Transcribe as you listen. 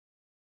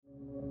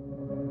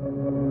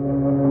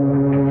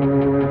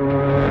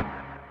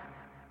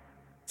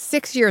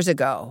6 years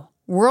ago,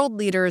 world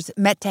leaders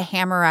met to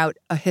hammer out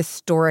a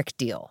historic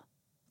deal,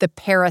 the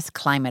Paris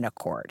Climate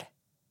Accord.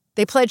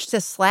 They pledged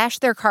to slash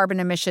their carbon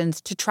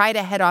emissions to try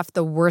to head off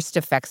the worst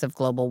effects of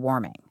global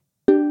warming.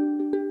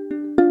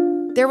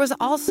 There was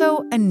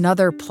also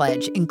another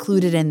pledge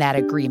included in that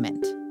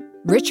agreement.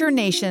 Richer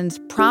nations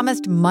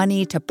promised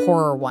money to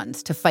poorer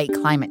ones to fight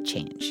climate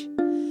change.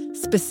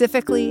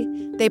 Specifically,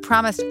 they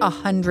promised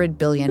 $100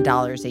 billion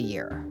a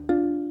year.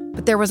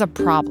 But there was a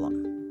problem.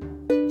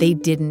 They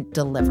didn't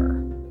deliver.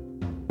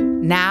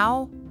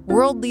 Now,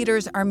 world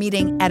leaders are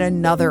meeting at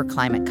another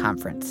climate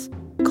conference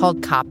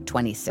called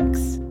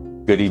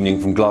COP26. Good evening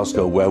from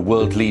Glasgow, where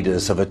world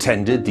leaders have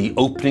attended the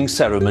opening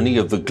ceremony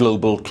of the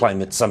Global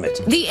Climate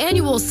Summit. The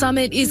annual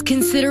summit is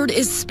considered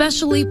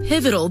especially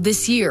pivotal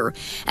this year.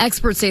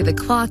 Experts say the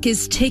clock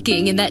is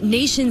ticking and that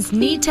nations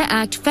need to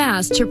act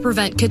fast to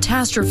prevent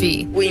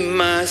catastrophe. We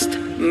must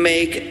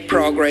make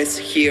progress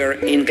here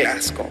in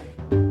Glasgow.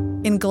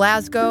 In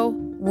Glasgow,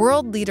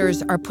 world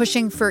leaders are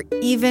pushing for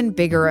even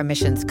bigger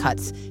emissions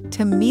cuts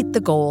to meet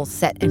the goals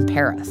set in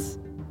Paris.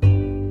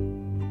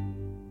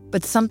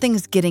 But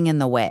something's getting in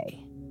the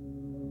way.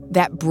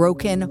 That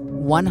broken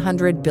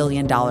 $100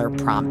 billion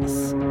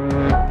promise.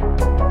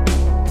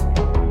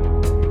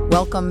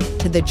 Welcome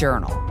to The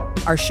Journal,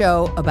 our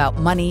show about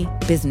money,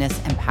 business,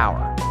 and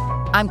power.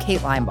 I'm Kate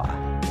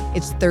Linebaugh.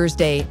 It's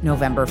Thursday,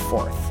 November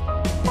 4th.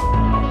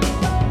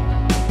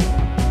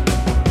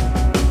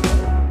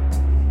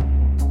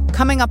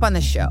 Coming up on the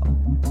show,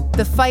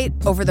 the fight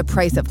over the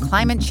price of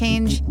climate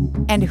change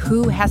and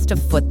who has to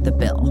foot the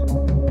bill.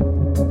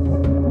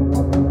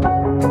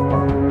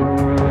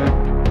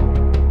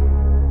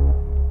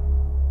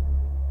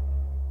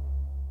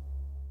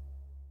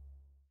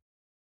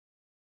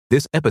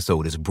 This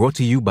episode is brought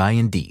to you by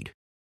Indeed.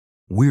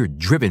 We're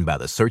driven by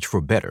the search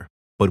for better,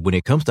 but when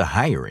it comes to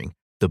hiring,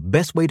 the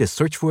best way to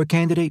search for a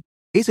candidate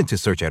isn't to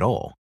search at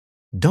all.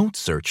 Don't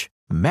search,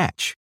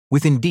 match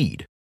with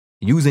Indeed.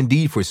 Use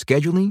Indeed for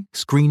scheduling,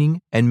 screening,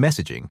 and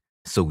messaging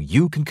so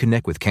you can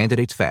connect with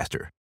candidates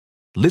faster.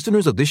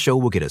 Listeners of this show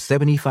will get a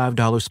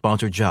 $75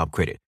 sponsored job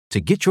credit to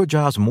get your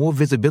jobs more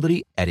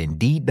visibility at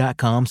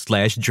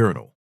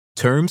Indeed.com/journal.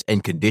 Terms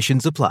and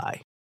conditions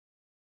apply.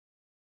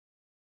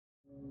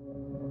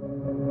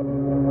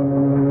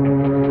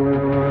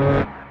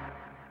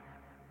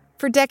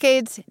 For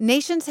decades,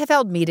 nations have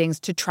held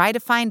meetings to try to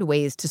find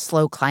ways to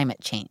slow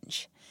climate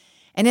change.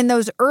 And in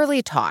those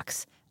early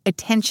talks, a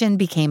tension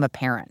became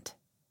apparent.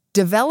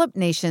 Developed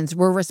nations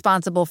were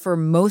responsible for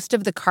most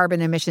of the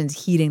carbon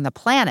emissions heating the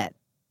planet,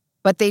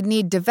 but they'd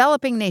need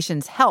developing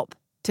nations' help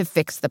to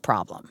fix the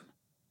problem.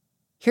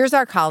 Here's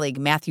our colleague,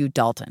 Matthew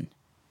Dalton.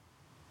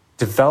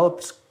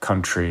 Developed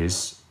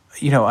countries,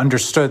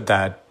 understood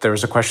that there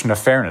was a question of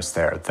fairness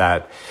there,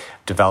 that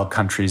developed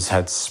countries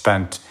had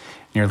spent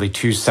nearly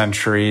 2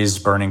 centuries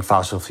burning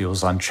fossil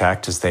fuels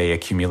unchecked as they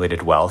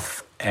accumulated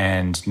wealth.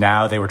 And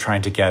now they were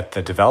trying to get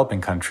the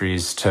developing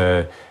countries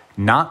to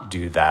not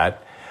do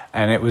that,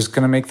 and it was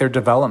going to make their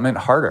development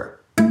harder.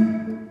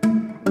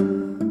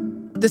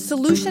 The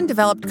solution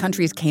developed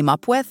countries came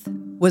up with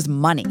was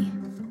money.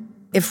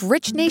 If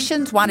rich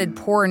nations wanted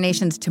poorer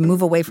nations to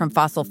move away from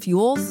fossil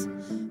fuels,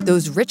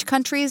 those rich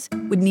countries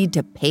would need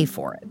to pay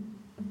for it.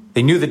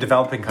 They knew the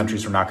developing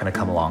countries were not going to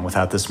come along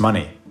without this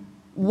money.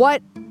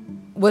 What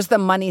was the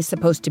money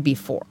supposed to be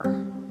for?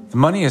 The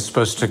money is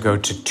supposed to go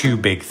to 2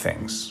 big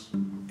things.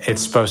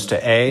 It's supposed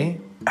to,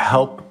 A,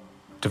 help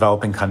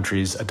developing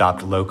countries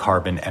adopt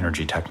low-carbon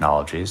energy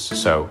technologies,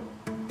 so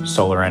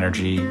solar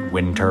energy,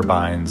 wind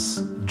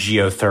turbines,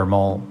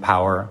 geothermal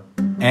power.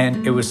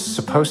 And it was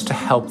supposed to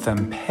help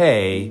them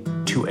pay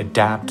to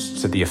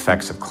adapt to the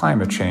effects of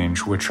climate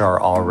change, which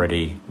are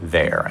already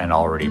there and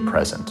already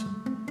present.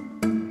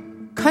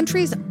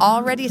 Countries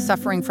already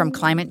suffering from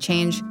climate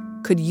change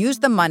could use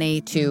the money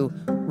to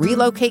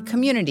relocate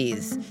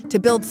communities, to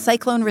build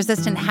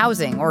cyclone-resistant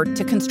housing, or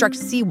to construct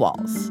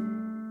seawalls.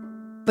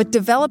 But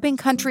developing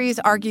countries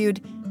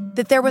argued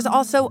that there was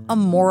also a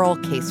moral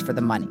case for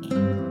the money.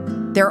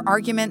 Their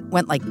argument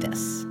went like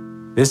this.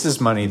 This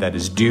is money that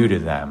is due to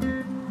them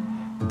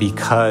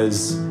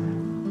because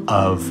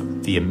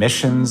of the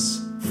emissions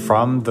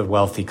from the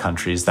wealthy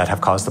countries that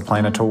have caused the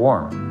planet to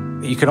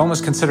warm. You could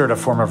almost consider it a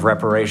form of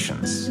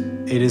reparations.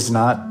 It is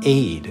not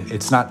aid.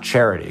 It's not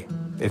charity.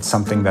 It's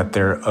something that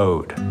they're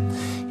owed.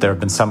 There have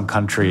been some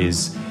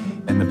countries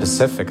in the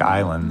Pacific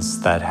Islands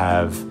that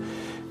have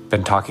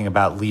been talking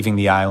about leaving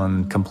the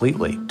island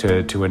completely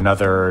to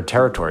another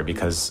territory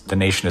because the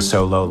nation is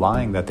so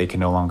low-lying that they can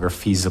no longer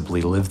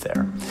feasibly live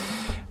there.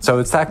 So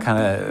it's that kind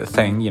of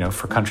thing,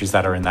 for countries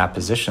that are in that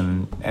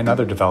position. And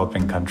other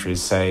developing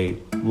countries say,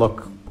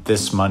 look,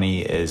 this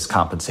money is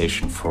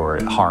compensation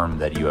for harm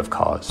that you have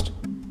caused.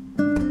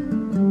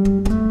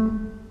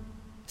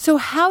 So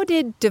how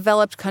did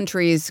developed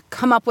countries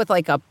come up with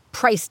a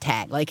price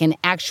tag, an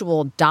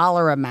actual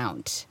dollar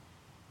amount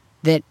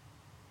that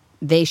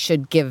they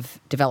should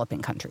give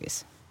developing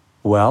countries?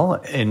 Well,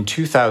 in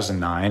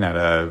 2009, at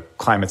a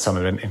climate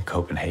summit in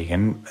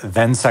Copenhagen,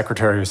 then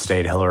Secretary of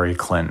State Hillary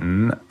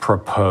Clinton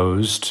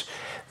proposed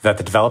that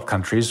the developed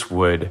countries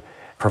would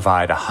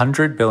provide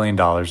 $100 billion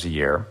a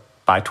year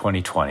by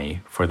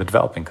 2020 for the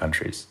developing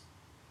countries.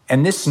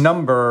 And this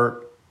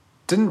number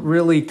didn't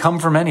really come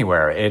from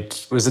anywhere.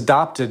 It was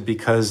adopted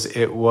because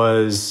it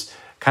was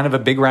kind of a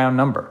big round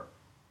number.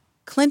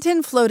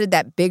 Clinton floated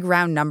that big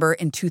round number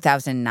in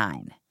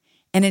 2009.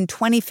 And in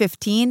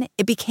 2015,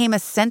 it became a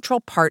central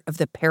part of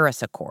the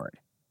Paris Accord.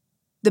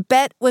 The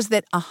bet was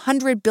that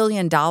 $100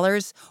 billion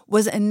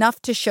was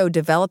enough to show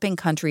developing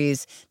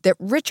countries that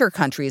richer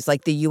countries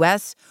like the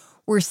U.S.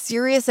 were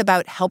serious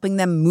about helping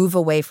them move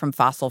away from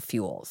fossil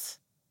fuels.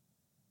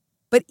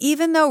 But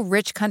even though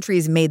rich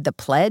countries made the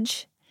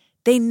pledge,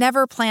 they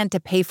never planned to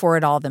pay for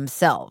it all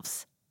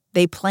themselves.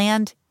 They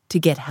planned to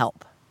get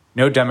help.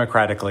 No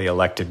democratically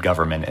elected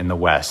government in the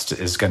West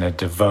is going to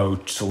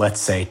devote, let's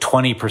say,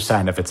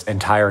 20% of its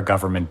entire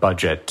government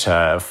budget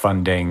to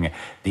funding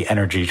the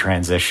energy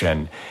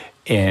transition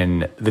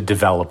in the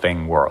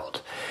developing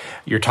world.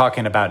 You're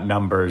talking about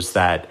numbers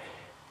that,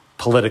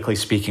 politically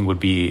speaking, would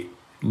be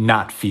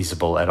not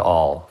feasible at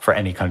all for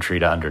any country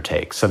to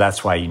undertake. So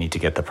that's why you need to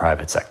get the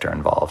private sector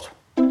involved.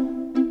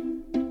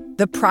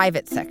 The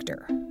private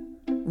sector.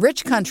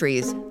 Rich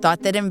countries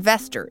thought that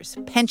investors,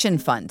 pension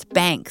funds,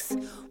 banks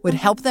would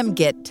help them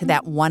get to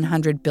that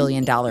 $100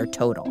 billion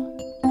total.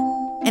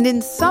 And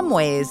in some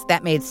ways,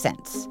 that made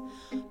sense.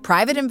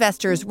 Private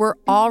investors were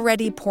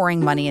already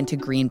pouring money into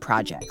green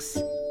projects.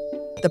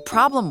 The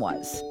problem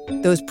was,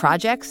 those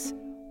projects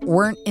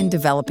weren't in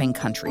developing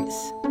countries.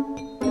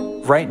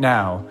 Right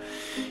now,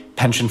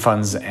 pension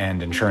funds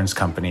and insurance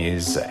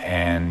companies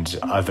and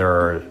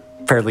other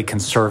fairly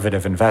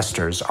conservative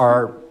investors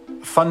are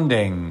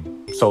funding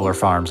solar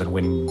farms and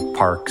wind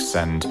parks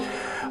and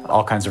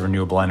all kinds of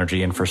renewable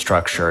energy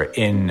infrastructure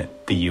in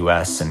the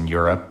US and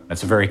Europe.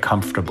 It's a very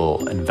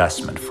comfortable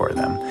investment for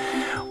them.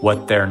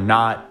 What they're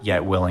not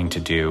yet willing to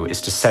do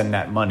is to send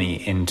that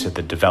money into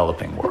the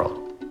developing world.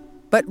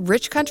 But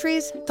rich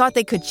countries thought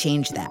they could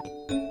change that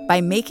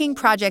by making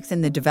projects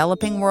in the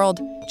developing world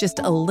just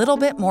a little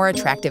bit more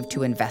attractive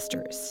to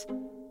investors.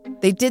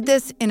 They did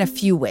this in a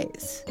few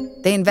ways.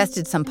 They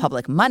invested some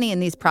public money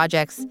in these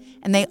projects,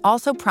 and they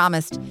also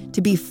promised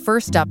to be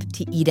first up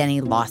to eat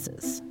any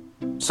losses.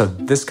 So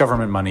this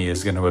government money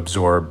is going to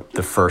absorb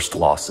the first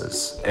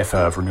losses if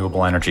a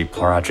renewable energy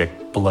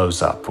project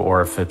blows up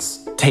or if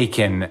it's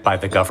taken by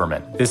the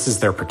government. This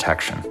is their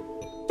protection.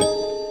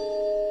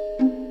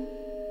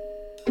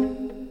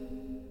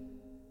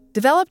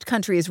 Developed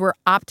countries were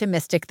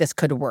optimistic this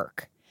could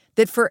work,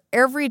 that for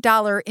every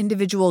dollar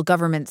individual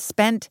governments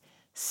spent,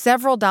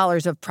 several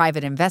dollars of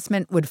private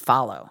investment would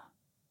follow.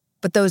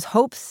 But those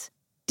hopes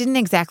didn't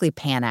exactly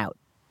pan out.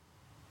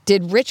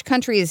 Did rich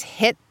countries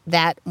hit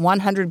that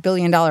 $100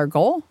 billion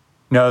goal?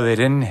 No, they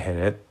didn't hit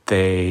it.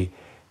 They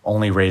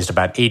only raised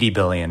about $80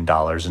 billion in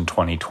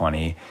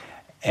 2020.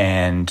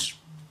 And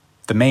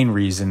the main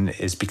reason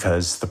is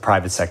because the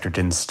private sector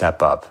didn't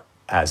step up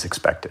as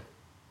expected.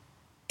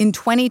 In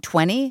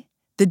 2020,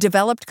 the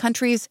developed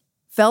countries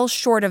fell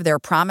short of their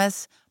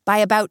promise by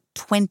about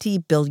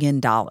 $20 billion.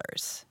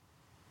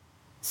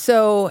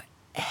 So,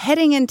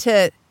 heading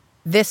into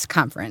this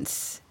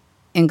conference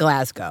in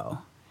Glasgow,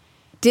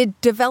 did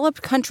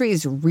developed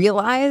countries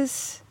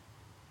realize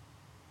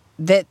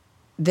that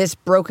this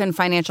broken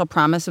financial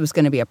promise was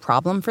going to be a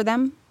problem for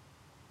them?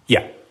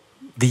 Yeah.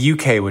 The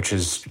UK, which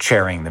is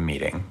chairing the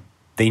meeting,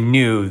 they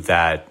knew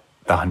that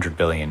the $100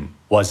 billion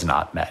was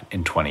not met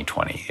in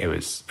 2020. It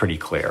was pretty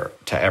clear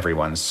to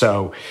everyone.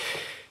 So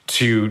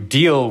to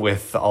deal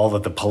with all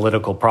of the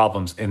political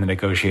problems in the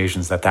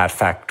negotiations that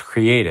fact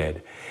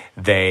created,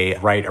 they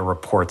write a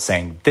report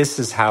saying, this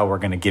is how we're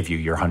going to give you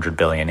your $100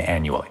 billion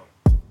annually.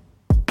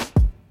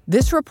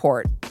 This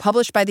report,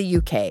 published by the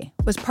UK,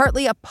 was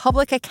partly a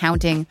public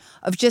accounting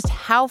of just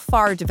how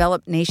far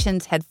developed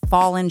nations had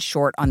fallen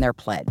short on their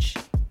pledge.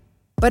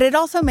 But it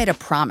also made a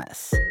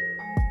promise.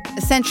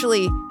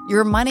 Essentially,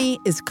 your money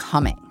is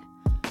coming.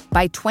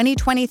 By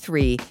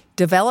 2023,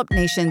 developed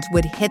nations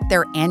would hit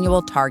their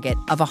annual target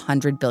of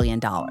 $100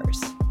 billion.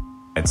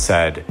 It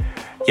said,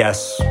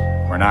 yes,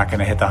 we're not going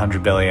to hit the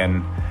 $100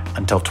 billion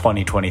until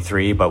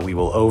 2023, but we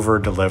will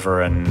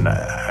over-deliver, and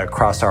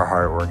across our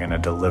heart, we're going to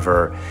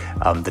deliver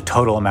the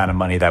total amount of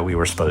money that we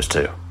were supposed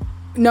to.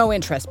 No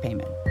interest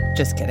payment.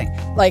 Just kidding.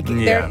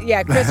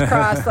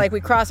 Crisscross, we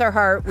cross our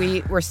heart.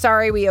 We're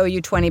sorry we owe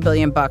you $20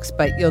 billion,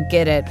 but you'll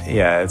get it.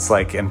 Yeah, it's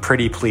like, and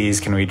pretty please,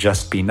 can we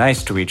just be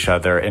nice to each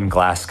other in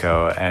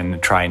Glasgow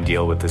and try and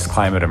deal with this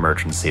climate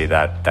emergency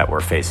that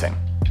we're facing?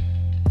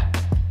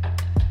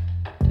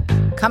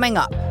 Coming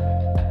up,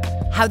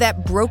 how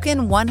that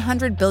broken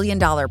 $100 billion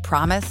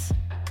promise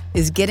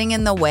is getting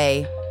in the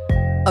way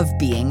of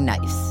being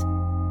nice.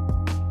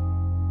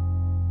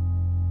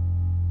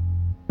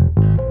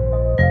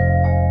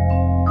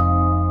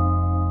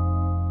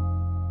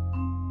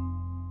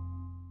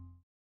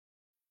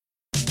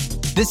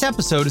 This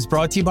episode is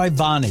brought to you by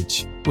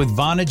Vonage. With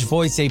Vonage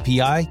Voice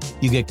API,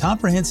 you get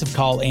comprehensive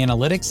call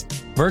analytics,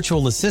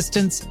 virtual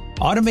assistants,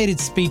 automated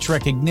speech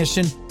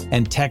recognition,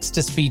 and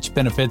text-to-speech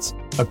benefits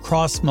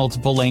across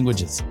multiple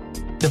languages.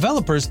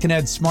 Developers can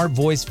add smart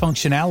voice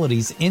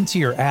functionalities into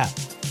your app,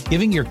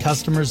 giving your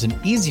customers an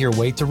easier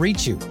way to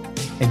reach you.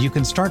 And you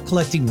can start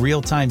collecting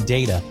real-time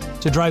data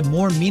to drive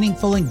more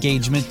meaningful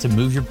engagement to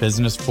move your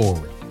business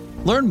forward.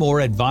 Learn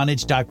more at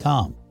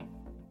Vonage.com.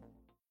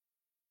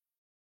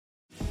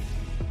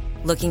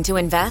 Looking to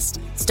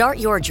invest? Start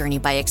your journey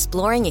by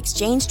exploring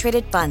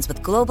exchange-traded funds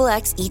with Global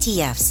X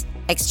ETFs.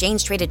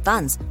 Exchange-traded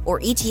funds,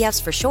 or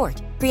ETFs for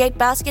short, create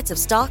baskets of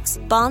stocks,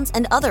 bonds,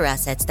 and other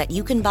assets that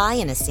you can buy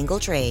in a single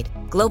trade.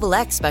 Global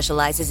X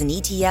specializes in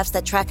ETFs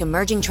that track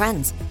emerging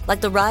trends,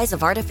 like the rise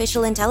of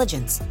artificial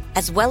intelligence,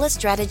 as well as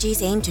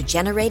strategies aimed to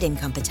generate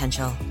income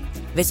potential.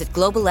 Visit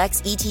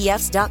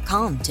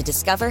globalxetfs.com to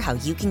discover how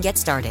you can get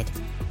started.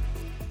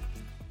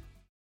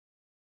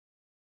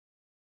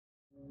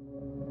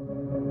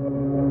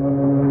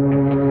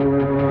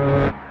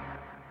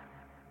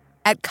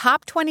 At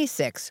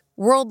COP26,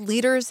 world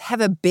leaders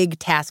have a big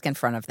task in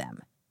front of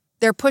them.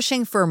 They're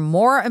pushing for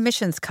more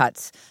emissions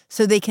cuts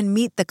so they can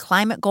meet the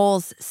climate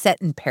goals set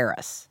in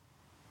Paris.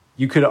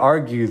 You could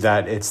argue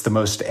that it's the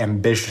most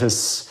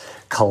ambitious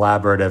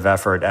collaborative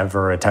effort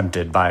ever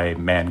attempted by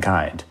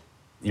mankind.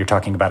 You're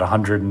talking about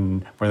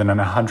more than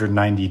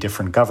 190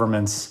 different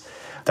governments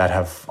that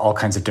have all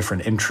kinds of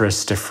different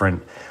interests,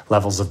 different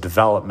levels of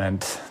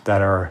development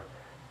that are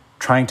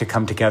trying to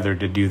come together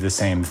to do the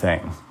same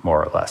thing,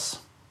 more or less.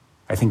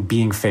 I think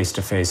being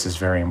face-to-face is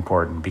very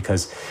important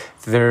because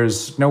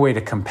there's no way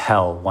to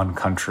compel one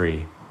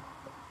country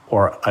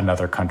or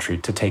another country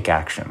to take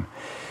action.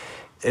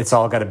 It's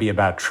all got to be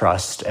about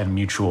trust and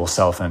mutual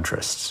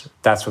self-interest.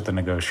 That's what the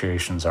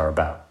negotiations are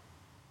about.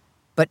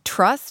 But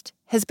trust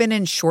has been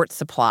in short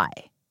supply,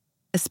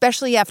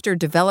 especially after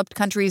developed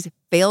countries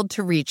failed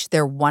to reach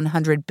their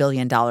 $100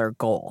 billion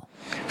goal.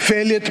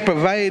 Failure to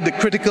provide the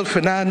critical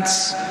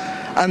finance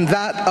and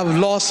that of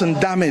loss and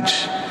damage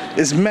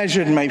is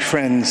measured, my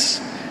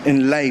friends,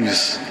 in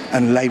lives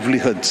and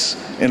livelihoods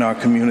in our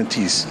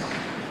communities.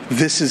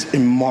 This is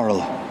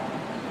immoral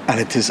and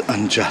it is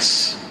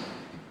unjust.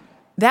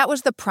 That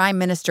was the Prime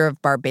Minister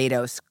of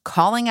Barbados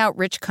calling out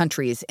rich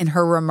countries in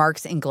her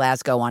remarks in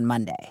Glasgow on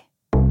Monday.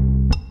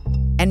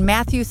 And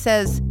Matthew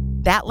says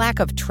that lack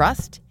of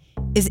trust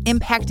is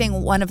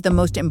impacting one of the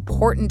most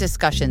important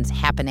discussions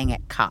happening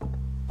at COP.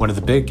 One of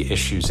the big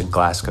issues in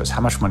Glasgow is how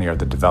much money are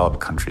the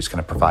developed countries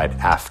going to provide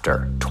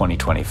after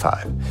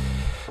 2025?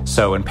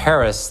 So in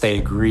Paris, they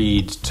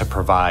agreed to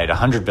provide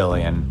 $100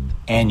 billion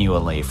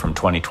annually from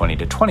 2020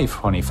 to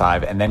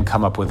 2025 and then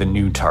come up with a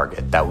new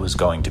target that was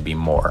going to be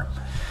more.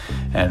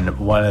 And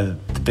one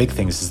of the big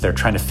things is they're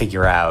trying to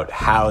figure out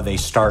how they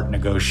start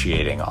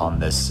negotiating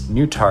on this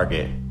new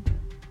target.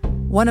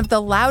 One of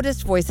the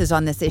loudest voices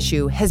on this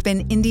issue has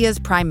been India's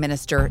Prime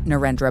Minister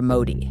Narendra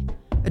Modi.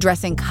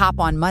 Addressing COP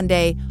on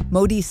Monday,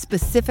 Modi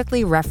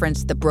specifically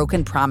referenced the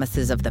broken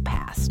promises of the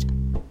past.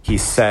 He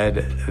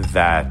said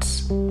that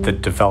the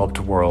developed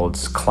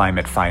world's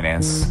climate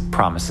finance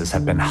promises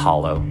have been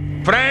hollow.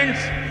 Friends,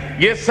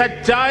 ये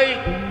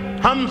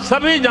सच्चाई हम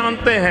सभी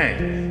जानते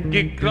हैं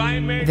कि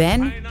climate.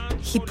 Then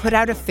he put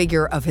out a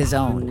figure of his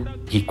own.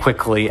 He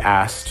quickly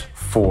asked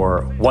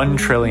for $1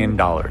 trillion.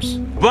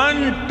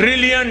 $1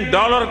 trillion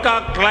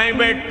का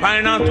climate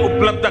finance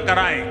उपलब्ध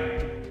कराएं.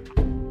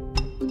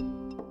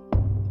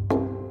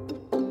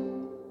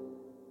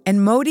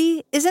 And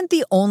Modi isn't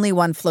the only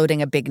one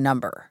floating a big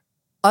number.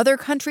 Other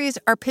countries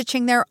are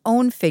pitching their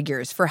own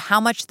figures for how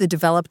much the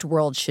developed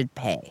world should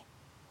pay.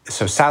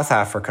 So South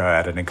Africa,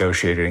 at a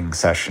negotiating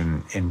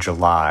session in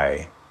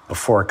July,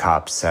 before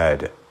COP,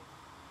 said,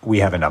 we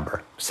have a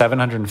number,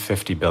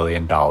 $750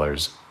 billion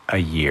a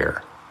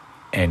year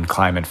in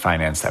climate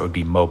finance that would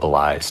be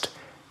mobilized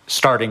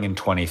starting in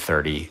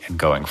 2030 and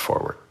going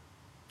forward.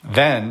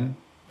 Then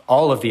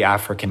all of the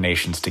African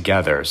nations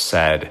together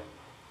said,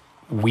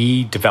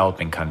 we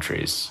developing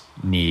countries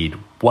need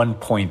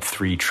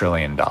 $1.3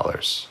 trillion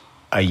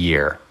a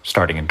year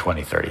starting in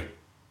 2030.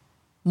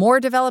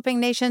 More developing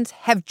nations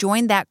have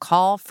joined that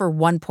call for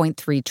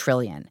 $1.3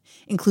 trillion,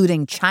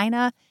 including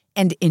China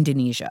and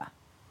Indonesia.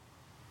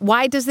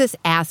 Why does this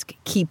ask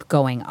keep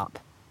going up?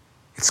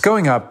 It's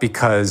going up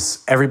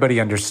because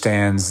everybody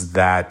understands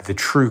that the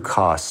true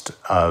cost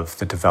of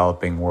the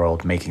developing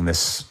world making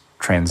this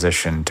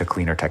transition to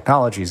cleaner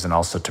technologies and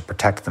also to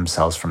protect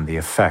themselves from the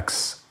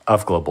effects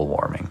of global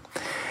warming.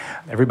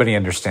 Everybody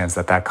understands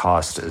that that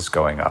cost is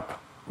going up.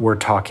 We're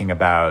talking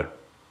about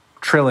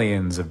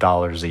trillions of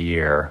dollars a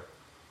year.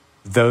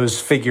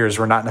 Those figures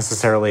were not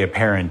necessarily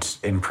apparent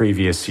in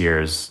previous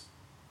years.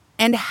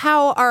 And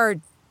how are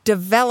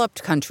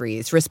developed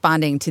countries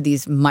responding to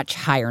these much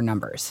higher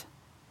numbers?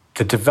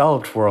 The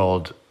developed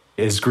world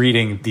is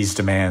greeting these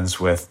demands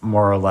with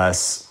more or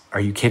less,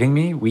 are you kidding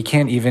me? We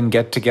can't even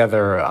get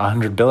together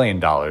 $100 billion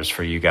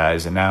for you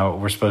guys, and now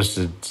we're supposed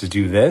to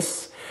do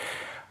this?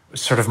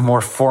 Sort of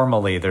more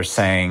formally, they're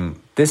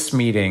saying, this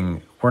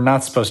meeting, we're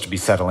not supposed to be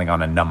settling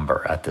on a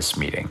number at this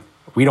meeting.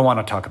 We don't want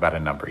to talk about a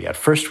number yet.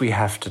 First, we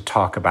have to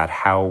talk about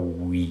how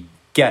we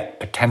get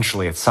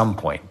potentially at some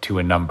point to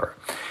a number.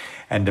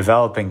 And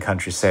developing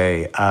countries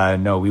say,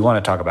 no, we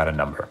want to talk about a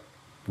number.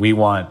 We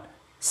want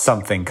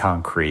something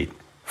concrete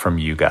from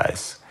you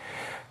guys.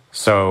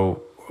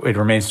 So it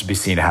remains to be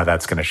seen how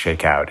that's going to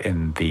shake out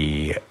in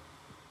the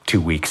 2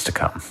 weeks to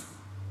come.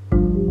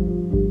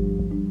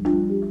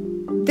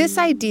 This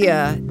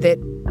idea that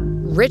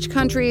rich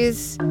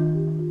countries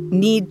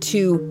need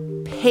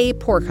to pay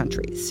poor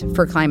countries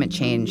for climate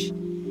change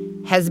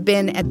has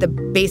been at the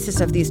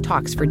basis of these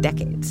talks for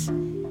decades.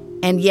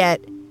 And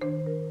yet,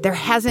 there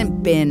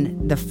hasn't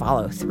been the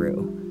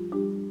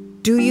follow-through.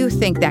 Do you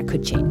think that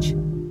could change?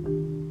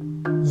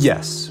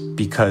 Yes,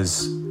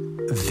 because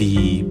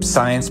the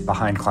science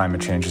behind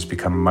climate change has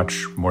become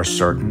much more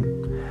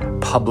certain.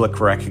 Public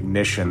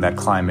recognition that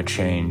climate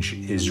change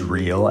is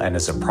real and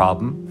is a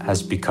problem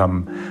has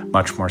become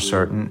much more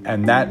certain.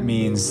 And that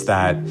means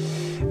that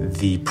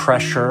the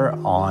pressure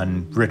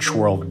on rich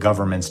world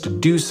governments to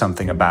do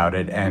something about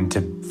it and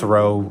to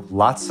throw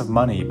lots of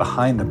money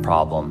behind the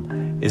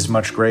problem is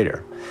much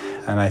greater.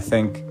 And I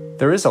think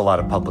there is a lot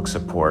of public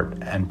support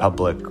and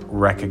public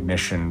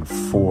recognition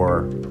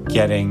for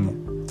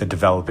getting the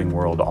developing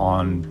world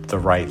on the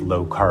right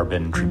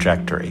low-carbon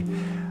trajectory.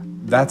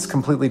 That's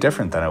completely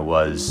different than it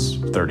was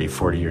 30,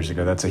 40 years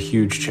ago. That's a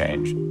huge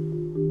change.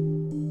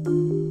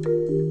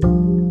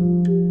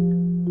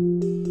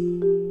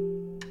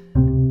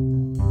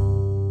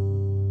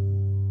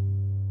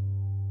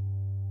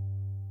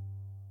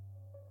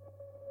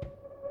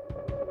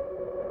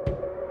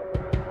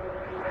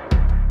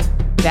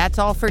 That's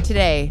all for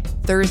today,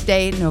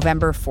 Thursday,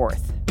 November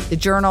 4th. The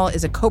Journal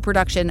is a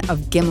co-production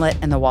of Gimlet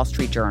and The Wall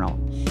Street Journal.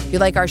 If you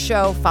like our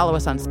show, follow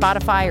us on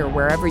Spotify or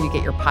wherever you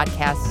get your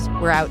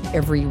podcasts. We're out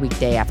every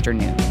weekday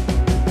afternoon.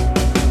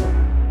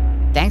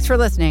 Thanks for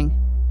listening.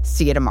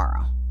 See you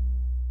tomorrow.